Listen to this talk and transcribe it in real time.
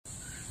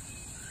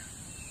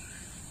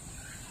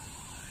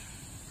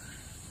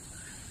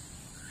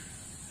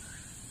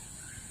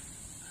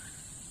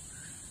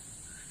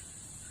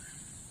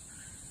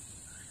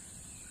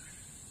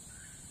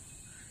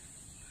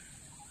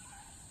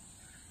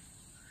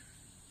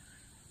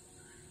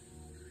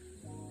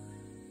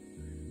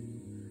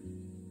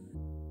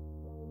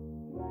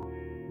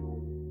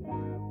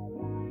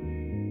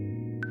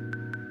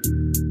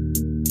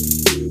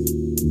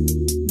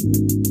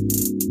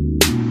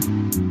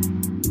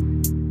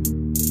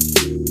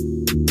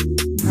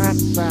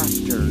That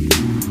bastard.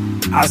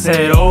 I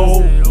said,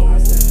 oh,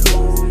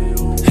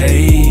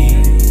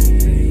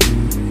 hey.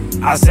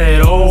 I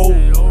said, oh,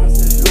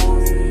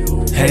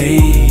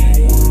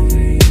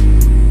 hey.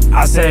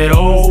 I said,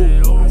 oh,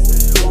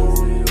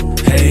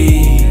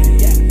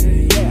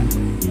 hey.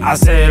 I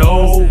said,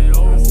 oh,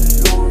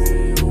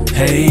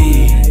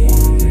 hey.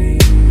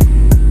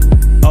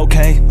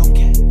 Okay,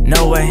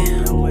 no way.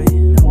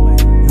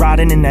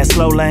 Riding in that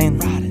slow lane.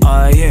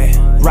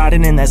 Yeah.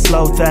 Riding in that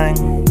slow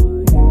thing.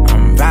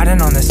 I'm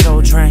riding on the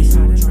slow train.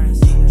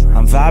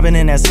 I'm vibing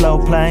in that slow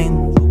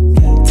plane.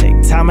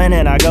 Take time and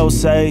then I go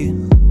say.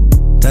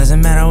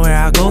 Doesn't matter where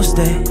I go,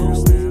 stay.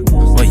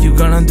 What you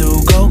gonna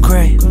do? Go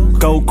crazy.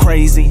 Go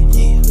crazy.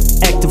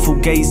 Acting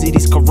fugazi.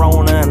 These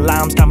Corona and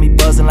limes got me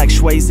buzzing like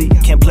Swayze.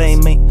 Can't play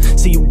me.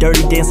 See you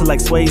dirty dancing like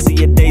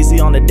Swayze. A daisy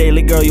on the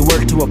daily, girl, you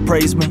work to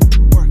appraise me.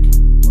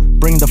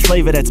 Bring the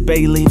flavor that's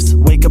bay leaves.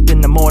 Wake up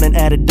in the morning,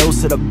 add a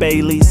dose of the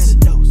Baileys.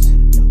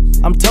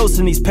 I'm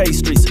toasting these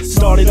pastries.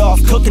 Started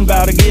off cooking,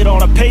 bout to get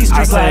on a pastry.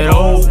 I said,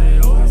 oh,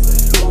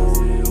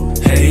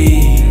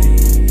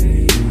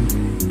 hey.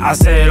 I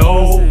said,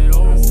 oh,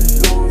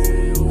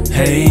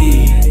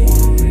 hey.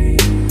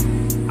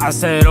 I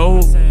said,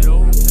 oh.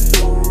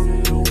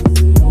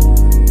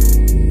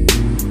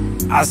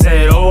 I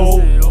said,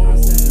 oh,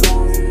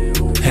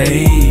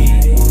 hey.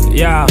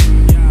 Yeah,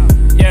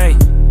 yeah.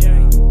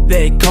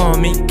 They call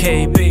me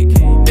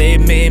KB. They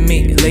made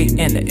me late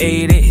in the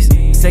 80s.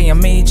 Say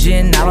I'm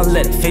aging, I don't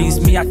let it faze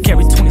me. I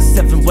carry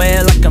 27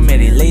 well like I'm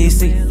Eddie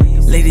Lacy.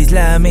 Ladies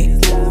love me,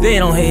 they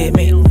don't hate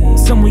me.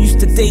 Someone used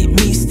to date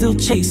me, still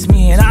chase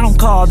me. And I don't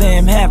call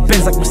them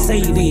half-bins like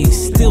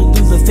Mercedes. Still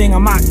do the thing, I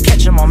might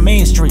catch them on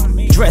Main Street.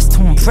 Dressed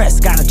to impress,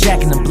 got a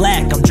jacket in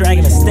black. I'm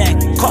dragging a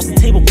stack, across the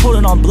table, put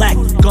it on black.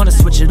 Gonna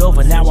switch it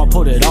over, now I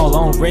put it all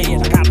on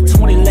red. I got a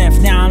 20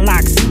 left, now I'm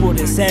like, see what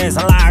it says.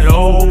 I like,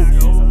 oh,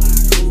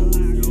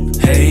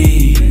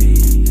 hey.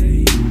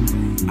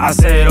 I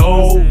said,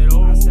 oh,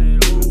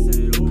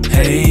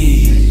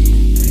 hey.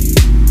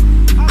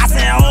 I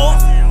said, oh,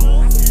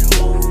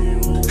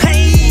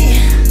 hey.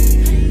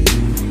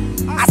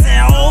 I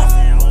said, oh,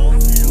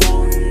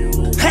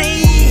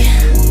 hey.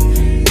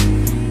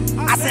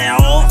 I said,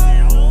 oh,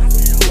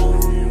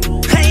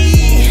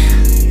 hey.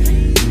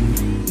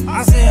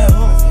 I said,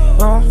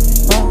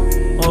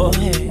 oh,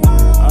 hey.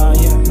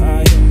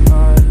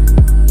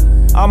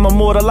 I'm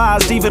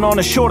immortalized even on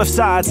the shorter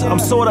sides. I'm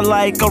sorta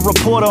like a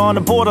reporter on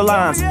the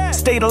borderlines.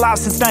 Stayed alive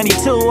since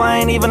 92, I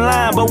ain't even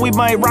lying. But we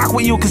might rock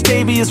with you cause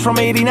Davey is from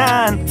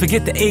 89.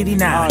 Forget the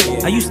 89.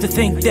 I used to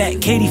think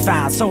that Katie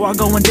fine, so I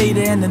go and date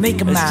her and then make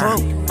her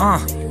mine.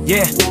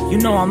 Yeah, you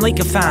know I'm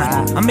Laker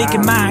fine. I'm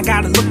making mine,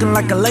 got it looking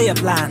like a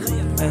layup line.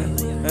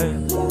 Hey,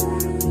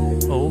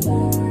 oh,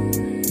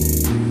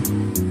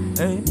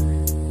 hey,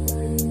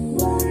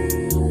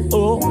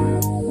 oh.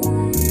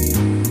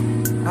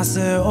 I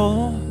said,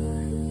 oh,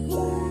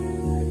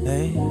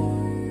 hey.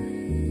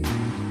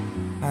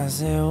 I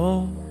said,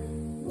 oh,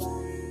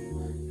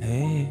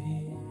 hey.